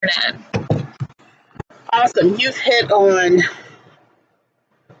in. Awesome. You've hit on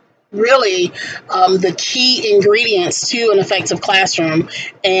really the key ingredients to an effective classroom,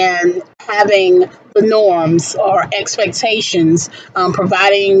 and having the norms or expectations,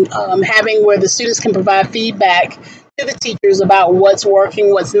 providing, having where the students can provide feedback to the teachers about what's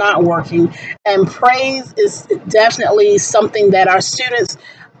working, what's not working. And praise is definitely something that our students,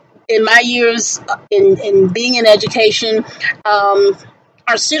 in my years in being in education,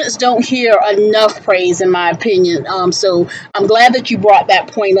 our students don't hear enough praise, in my opinion. So I'm glad that you brought that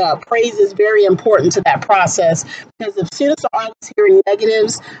point up. Praise is very important to that process, because if students are always hearing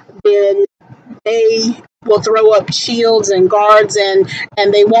negatives, then they will throw up shields and guards,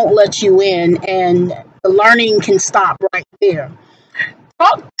 and they won't let you in, and the learning can stop right there.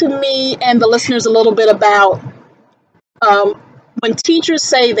 Talk to me and the listeners a little bit about, um, when teachers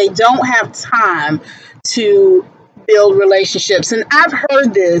say they don't have time to build relationships. And I've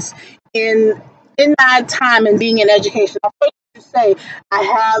heard this in my time in being in education. I've heard you say, I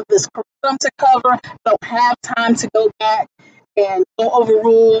have this curriculum to cover, don't have time to go back and go over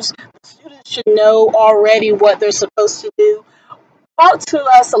rules. Students should know already what they're supposed to do. Talk to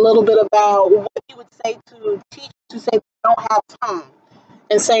us a little bit about what you would say to teachers who say they don't have time,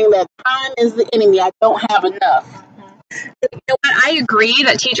 and saying that time is the enemy. I don't have enough. You know what? I agree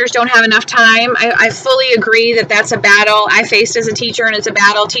that teachers don't have enough time. I fully agree that that's a battle I faced as a teacher, and it's a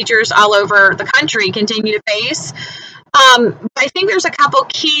battle teachers all over the country continue to face. But I think there's a couple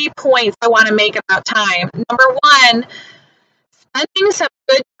key points I want to make about time. Number one, spending some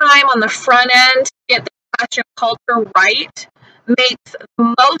good time on the front end to get the classroom culture right makes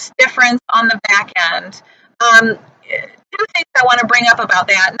the most difference on the back end. Two things I want to bring up about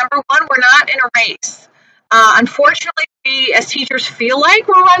that. Number one, we're not in a race. Unfortunately, we as teachers feel like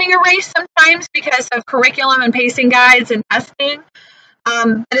we're running a race sometimes because of curriculum and pacing guides and testing.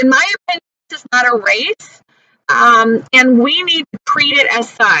 But in my opinion, this is not a race. And we need to treat it as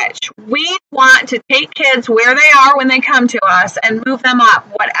such. We want to take kids where they are when they come to us and move them up,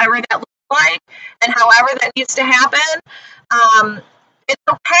 whatever that looks like and however that needs to happen. It's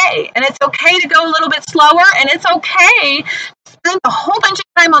okay. And it's okay to go a little bit slower, and it's okay to spend a whole bunch of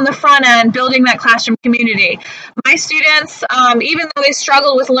time on the front end building that classroom community. My students, even though they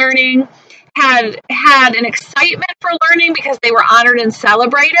struggled with learning, had an excitement for learning because they were honored and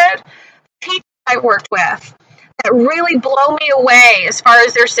celebrated. Teachers I worked with that really blow me away as far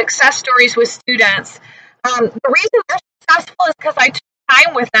as their success stories with students. The reason they're successful is because I took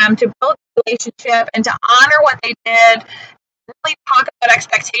time with them to build a relationship and to honor what they did, really talk about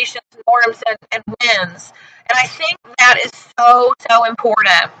expectations, norms, and wins. And I think that is so, so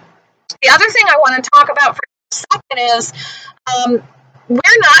important. The other thing I want to talk about for a second is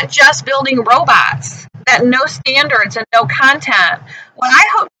we're not just building robots that know standards and know content. What I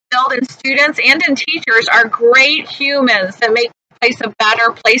hope to build in students and in teachers are great humans that make the place a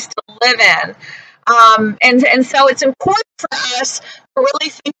better place to live in. And so it's important for us to really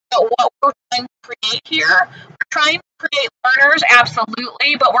think about what we're trying to create here. We're trying to create learners,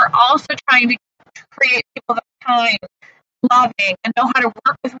 absolutely, but we're also trying to create people that are kind, loving, and know how to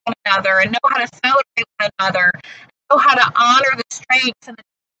work with one another, and know how to celebrate one another, know how to honor the strengths and the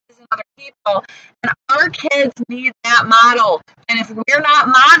differences in other people. And our kids need that model. And if we're not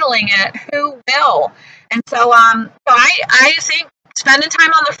modeling it, who will? And so, I think spending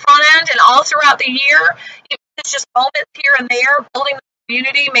time on the front end and all throughout the year, even if it's just moments here and there, building the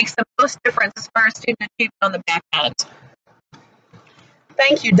community makes the most difference as far as student achievement on the back end.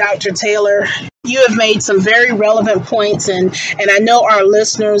 Thank you, Dr. Taylor. You have made some very relevant points, and I know our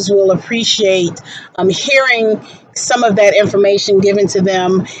listeners will appreciate hearing some of that information given to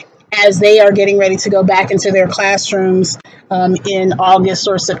them as they are getting ready to go back into their classrooms in August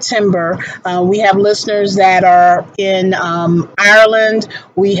or September. We have listeners that are in Ireland.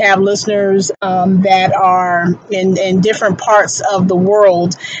 We have listeners that are in different parts of the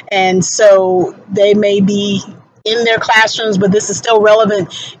world. And so they may be in their classrooms, but this is still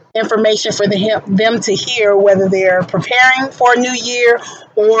relevant information for them to hear, whether they're preparing for a new year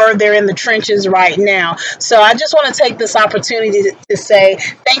or they're in the trenches right now. So I just want to take this opportunity to say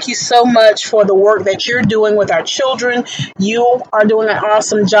thank you so much for the work that you're doing with our children. You are doing an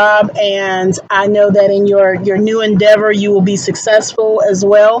awesome job, and I know that in your new endeavor, you will be successful as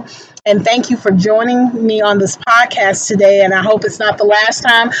well. And thank you for joining me on this podcast today. And I hope it's not the last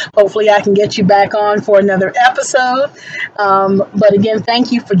time. Hopefully I can get you back on for another episode. But again,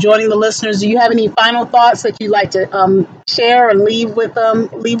 thank you for joining the listeners. Do you have any final thoughts that you'd like to share and leave with them?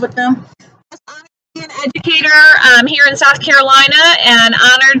 It's honestly an educator here in South Carolina, and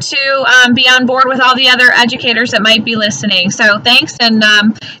honored to be on board with all the other educators that might be listening. So thanks, and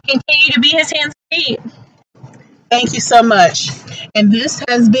continue to be his hands and feet. Thank you so much. And this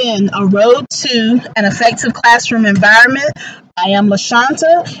has been A Road to an Effective Classroom Environment. I am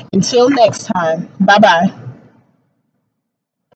LaShanta. Until next time, bye-bye.